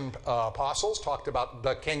Christian apostles talked about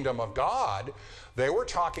the kingdom of God, they were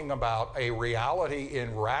talking about a reality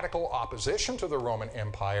in radical opposition to the Roman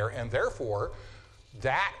Empire, and therefore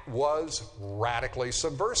that was radically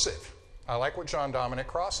subversive. I like what John Dominic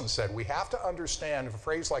Crossan said. We have to understand a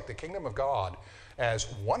phrase like the kingdom of God as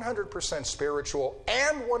 100% spiritual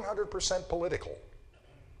and 100% political.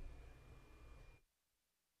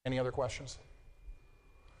 Any other questions?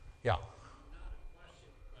 Yeah. Not a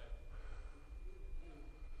question, but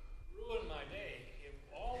you ruin my day. If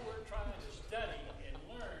all we're trying to study and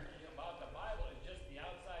learn about the Bible is just the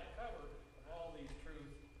outside cover of all these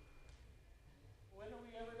truths, when are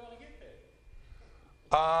we ever going to get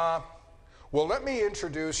there? Well, let me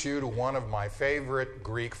introduce you to one of my favorite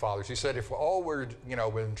Greek fathers. He said, if all we're,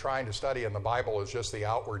 been trying to study in the Bible is just the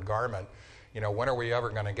outward garment, when are we ever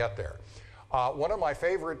going to get there? One of my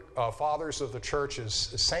favorite fathers of the church is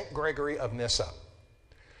St. Gregory of Nyssa.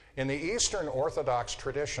 In the Eastern Orthodox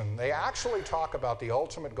tradition, they actually talk about the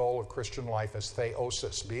ultimate goal of Christian life as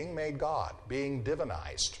theosis, being made God, being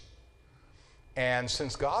divinized. And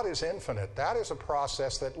since God is infinite, that is a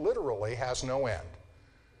process that literally has no end.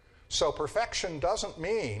 So perfection doesn't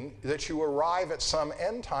mean that you arrive at some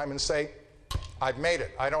end time and say, I've made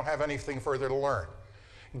it. I don't have anything further to learn.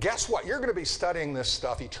 Guess what? You're going to be studying this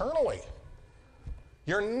stuff eternally.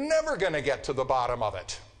 You're never going to get to the bottom of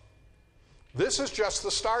it. This is just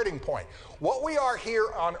the starting point. What we are here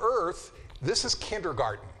on earth, this is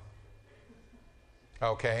kindergarten.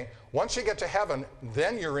 Okay? Once you get to heaven,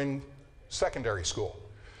 then you're in secondary school.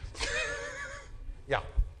 Yeah.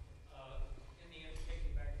 In the end,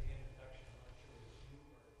 taking back to the introduction, I'm not sure it was you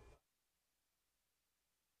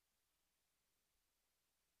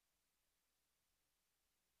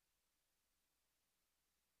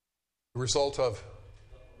or Result of?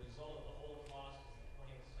 the result of the Holocaust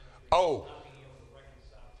in the 20th century. Oh. Not being able to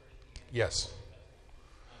reconcile Christianity. Yes.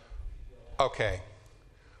 Okay.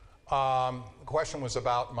 The question was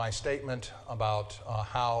about my statement about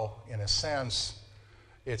how, in a sense,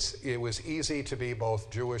 it was easy to be both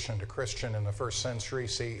Jewish and a Christian in the first century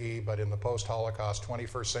CE, but in the post-Holocaust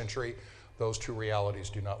 21st century, those two realities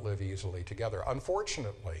do not live easily together.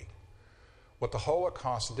 Unfortunately, what the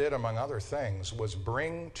Holocaust did, among other things, was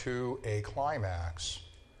bring to a climax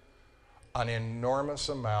an enormous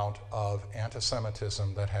amount of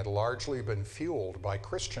anti-Semitism that had largely been fueled by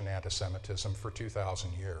Christian anti-Semitism for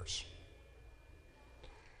 2,000 years.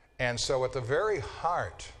 And so at the very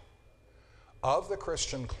heart of the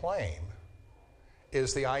Christian claim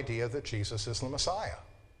is the idea that Jesus is the Messiah.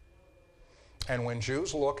 And when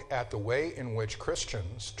Jews look at the way in which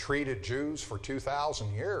Christians treated Jews for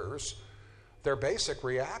 2,000 years, their basic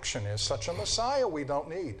reaction is, such a Messiah we don't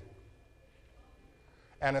need.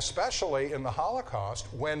 And especially in the Holocaust,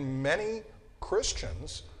 when many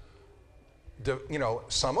Christians,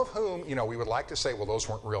 some of whom, we would like to say, well, those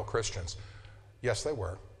weren't real Christians. Yes, they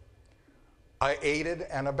were. I aided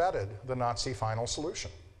and abetted the Nazi final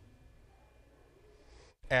solution.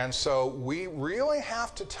 And so we really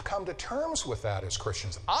have to come to terms with that as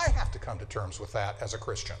Christians. I have to come to terms with that as a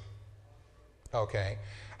Christian. Okay?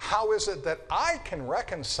 How is it that I can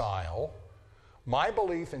reconcile my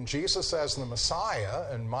belief in Jesus as the Messiah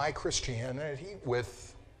and my Christianity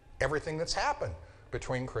with everything that's happened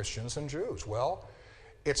between Christians and Jews? Well,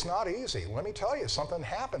 it's not easy. Let me tell you, something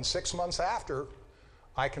happened 6 months after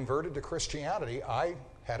I converted to Christianity. I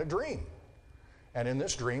had a dream. And in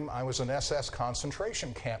this dream, I was an SS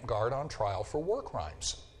concentration camp guard on trial for war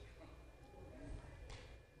crimes.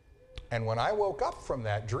 And when I woke up from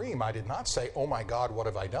that dream, I did not say, oh my God, what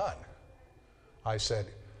have I done? I said,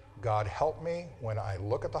 God, help me when I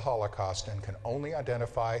look at the Holocaust and can only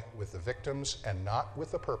identify with the victims and not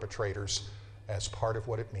with the perpetrators as part of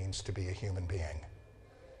what it means to be a human being.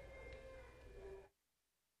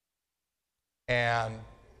 And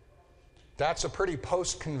that's a pretty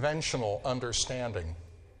post-conventional understanding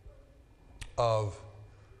of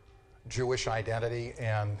Jewish identity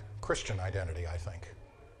and Christian identity, I think.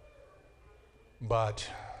 But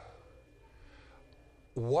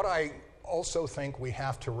what I also think we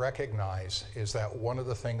have to recognize is that one of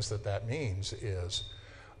the things that means is,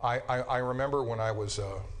 I remember when I was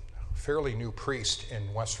a fairly new priest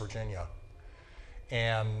in West Virginia,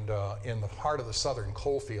 and in the heart of the southern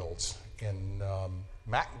coal fields in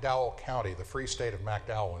McDowell County, the free state of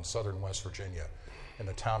McDowell in southern West Virginia, in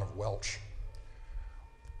the town of Welch.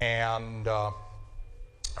 And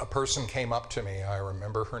a person came up to me. I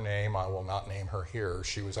remember her name. I will not name her here.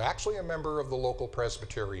 She was actually a member of the local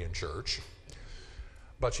Presbyterian church.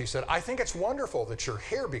 But she said, I think it's wonderful that you're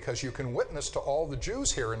here because you can witness to all the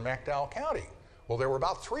Jews here in McDowell County. Well, there were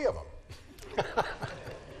about 3 of them.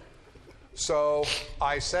 So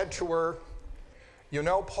I said to her,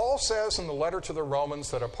 Paul says in the letter to the Romans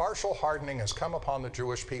that a partial hardening has come upon the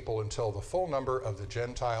Jewish people until the full number of the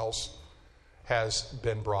Gentiles has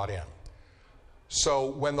been brought in. So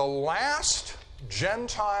when the last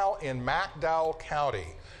Gentile in McDowell County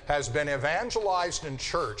has been evangelized and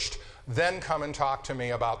churched, then come and talk to me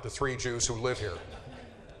about the 3 Jews who live here.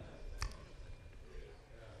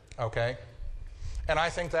 Okay? And I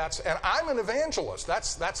think and I'm an evangelist.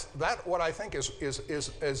 That's what I think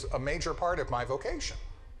is a major part of my vocation,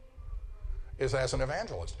 is as an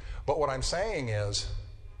evangelist. But what I'm saying is,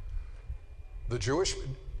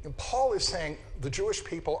 Paul is saying the Jewish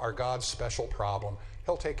people are God's special problem.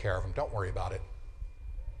 He'll take care of them. Don't worry about it.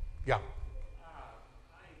 Yeah. I'm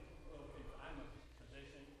a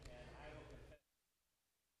physician, and I will confess.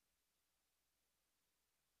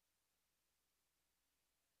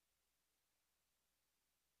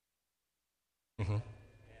 Mm-hmm.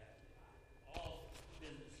 All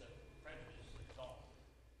business of prejudice is gone,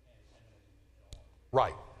 and is gone.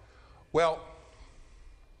 Right. Well,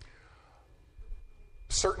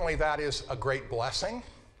 certainly that is a great blessing,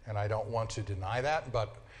 and I don't want to deny that,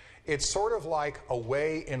 but it's sort of like a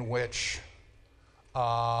way in which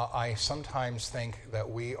I sometimes think that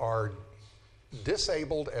we are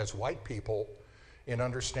disabled as white people in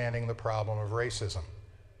understanding the problem of racism.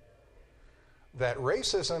 That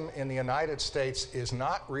racism in the United States is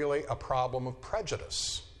not really a problem of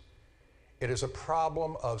prejudice. It is a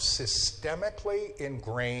problem of systemically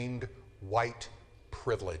ingrained white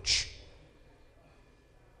privilege.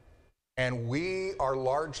 And we are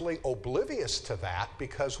largely oblivious to that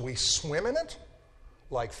because we swim in it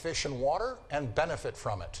like fish in water and benefit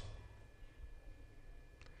from it.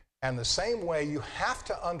 And the same way, you have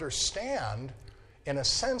to understand, in a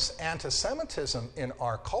sense, anti-Semitism in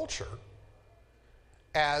our culture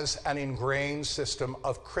as an ingrained system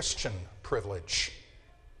of Christian privilege.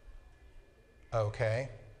 Okay?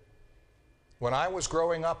 When I was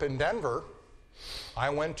growing up in Denver, I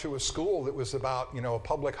went to a school that was about, a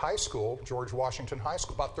public high school, George Washington High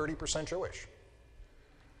School, about 30% Jewish.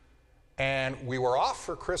 And we were off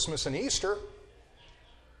for Christmas and Easter,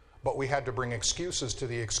 but we had to bring excuses to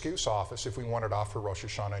the excuse office if we wanted off for Rosh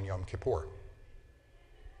Hashanah and Yom Kippur.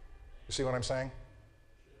 You see what I'm saying?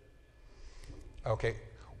 Okay.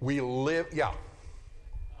 We live, yeah.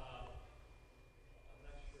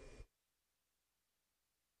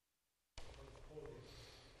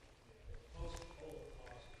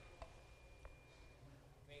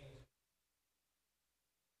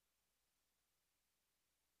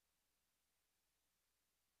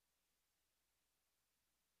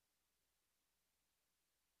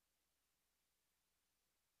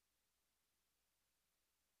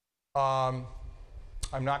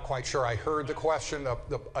 I'm not quite sure. I heard the question of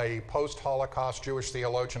a post-Holocaust Jewish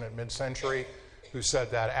theologian at mid-century who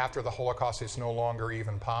said that after the Holocaust it's no longer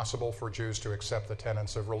even possible for Jews to accept the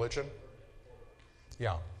tenets of religion.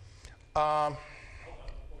 Yeah.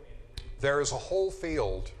 There is a whole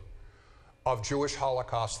field of Jewish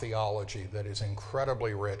Holocaust theology that is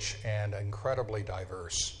incredibly rich and incredibly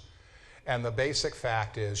diverse. And the basic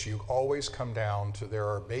fact is you always come down to there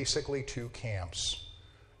are basically two camps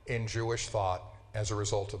in Jewish thought as a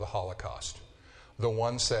result of the Holocaust. The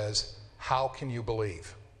one says, how can you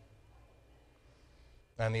believe?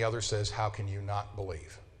 And the other says, how can you not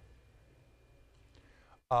believe?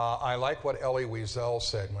 I like what Elie Wiesel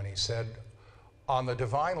said when he said, on the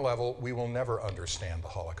divine level, we will never understand the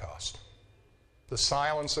Holocaust. The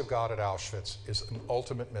silence of God at Auschwitz is an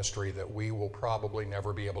ultimate mystery that we will probably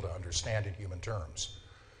never be able to understand in human terms.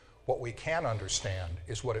 What we can understand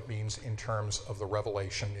is what it means in terms of the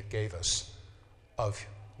revelation it gave us of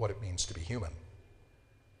what it means to be human.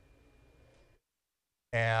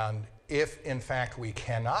 And if, in fact, we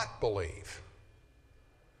cannot believe,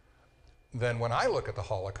 then when I look at the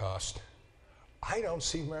Holocaust, I don't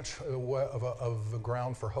see much of a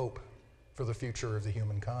ground for hope for the future of the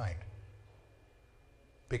humankind.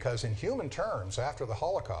 Because in human terms, after the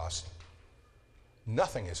Holocaust,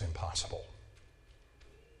 nothing is impossible.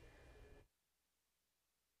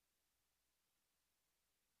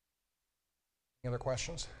 Any other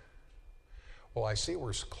questions? Well, I see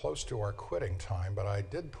we're close to our quitting time, but I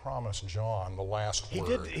did promise John the last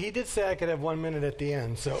word. He did say I could have 1 minute at the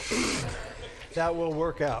end, so that will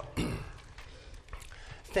work out.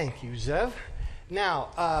 Thank you, Zev.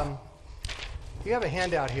 Now, you have a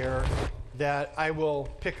handout here that I will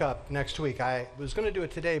pick up next week. I was going to do it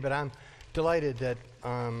today, but I'm delighted that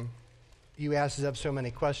you asked Zev so many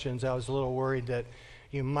questions. I was a little worried that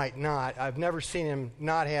you might not. I've never seen him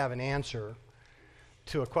not have an answer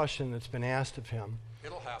to a question that's been asked of him.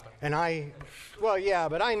 It'll happen. And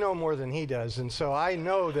but I know more than he does, and so I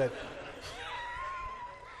know that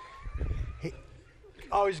he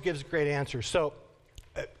always gives great answers. So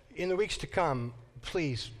in the weeks to come,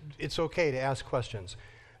 please, it's okay to ask questions.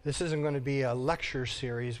 This isn't going to be a lecture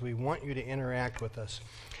series. We want you to interact with us.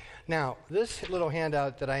 Now, this little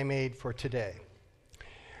handout that I made for today,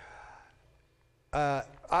 I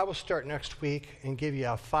will start next week and give you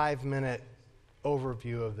a 5-minute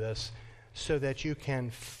overview of this so that you can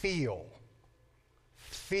feel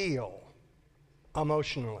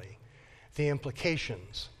emotionally the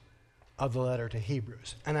implications of the letter to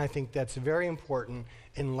Hebrews. And I think that's very important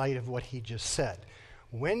in light of what he just said.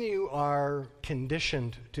 When you are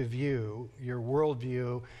conditioned to view your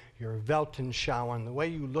worldview, your Weltanschauung, the way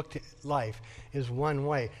you look at life is one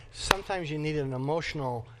way. Sometimes you need an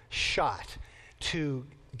emotional shot to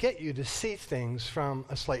get you to see things from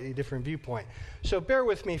a slightly different viewpoint. So bear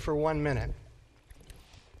with me for 1 minute,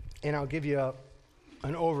 and I'll give you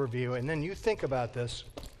an overview, and then you think about this,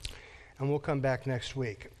 and we'll come back next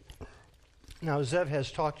week. Now, Zev has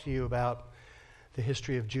talked to you about the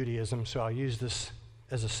history of Judaism, so I'll use this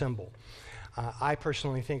as a symbol. I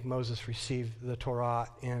personally think Moses received the Torah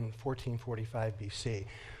in 1445 BC.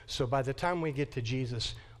 So by the time we get to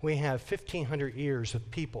Jesus, we have 1,500 years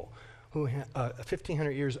of people who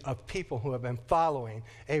 1,500 years of people who have been following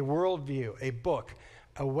a worldview, a book,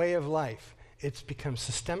 a way of life. It's become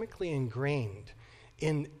systemically ingrained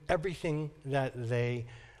in everything that they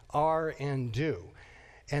are and do.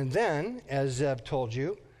 And then, as Zeb told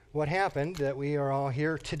you, what happened that we are all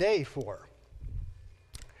here today for?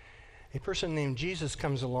 A person named Jesus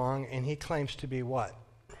comes along and he claims to be what?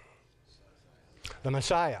 The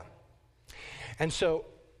Messiah. And so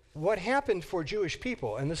what happened for Jewish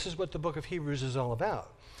people, and this is what the book of Hebrews is all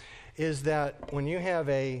about, is that when you have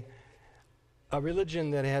a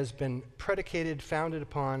religion that has been predicated, founded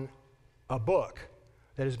upon a book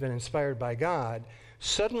that has been inspired by God,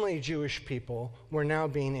 suddenly Jewish people were now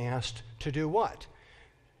being asked to do what?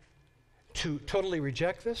 To totally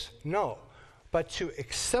reject this? No. But to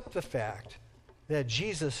accept the fact that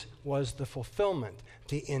Jesus was the fulfillment,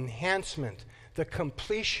 the enhancement, the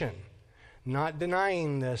completion, not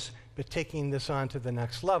denying this, but taking this on to the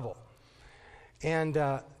next level. And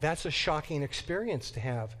that's a shocking experience to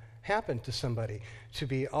have happen to somebody, to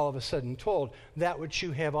be all of a sudden told that which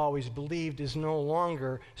you have always believed is no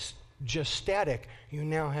longer just static. You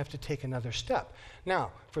now have to take another step.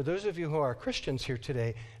 Now, for those of you who are Christians here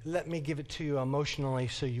today, let me give it to you emotionally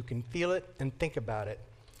so you can feel it and think about it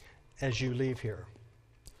as you leave here.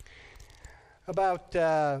 About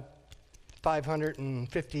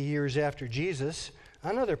 550 years after Jesus,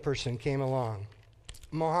 another person came along,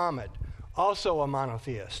 Muhammad, also a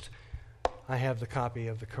monotheist. I have the copy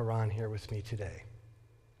of the Quran here with me today.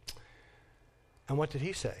 And what did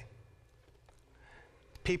he say?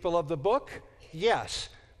 People of the book? Yes,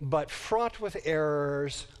 but fraught with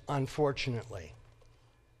errors, unfortunately.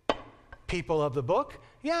 People of the book?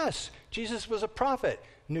 Yes, Jesus was a prophet.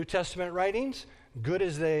 New Testament writings, good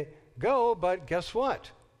as they go, but guess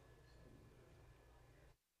what?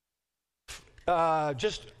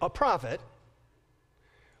 Just a prophet,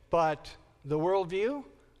 but the worldview,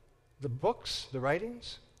 the books, the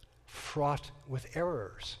writings, fraught with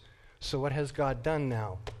errors. So what has God done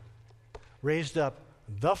now? Raised up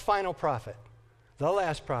the final prophet, the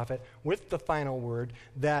last prophet, with the final word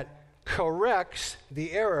that corrects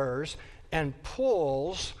the errors and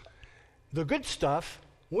pulls the good stuff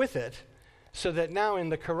with it, so that now in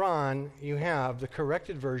the Quran you have the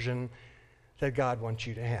corrected version that God wants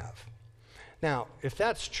you to have. Now, if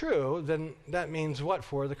that's true, then that means what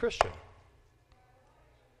for the Christian?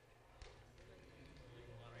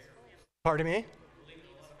 Pardon me?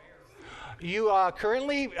 You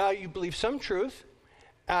currently, you believe some truth,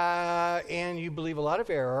 and you believe a lot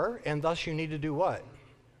of error, and thus you need to do what?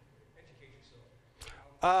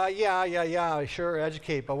 Yeah, sure,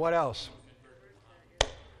 educate, but what else?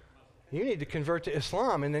 You need to convert to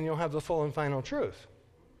Islam, and then you'll have the full and final truth.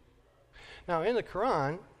 Now, in the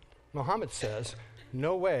Quran, Muhammad says,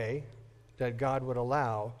 no way that God would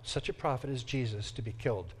allow such a prophet as Jesus to be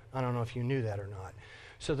killed. I don't know if you knew that or not.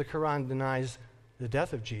 So the Quran denies the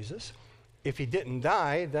death of Jesus. If he didn't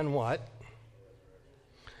die, then what?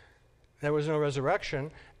 There was no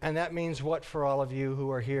resurrection. And that means what for all of you who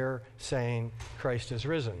are here saying Christ is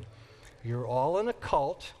risen? You're all in a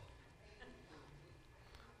cult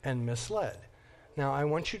and misled. Now, I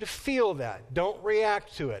want you to feel that. Don't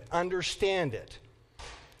react to it. Understand it.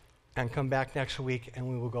 And come back next week and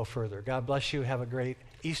we will go further. God bless you. Have a great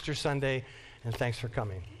Easter Sunday, and thanks for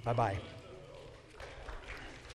coming. Bye-bye.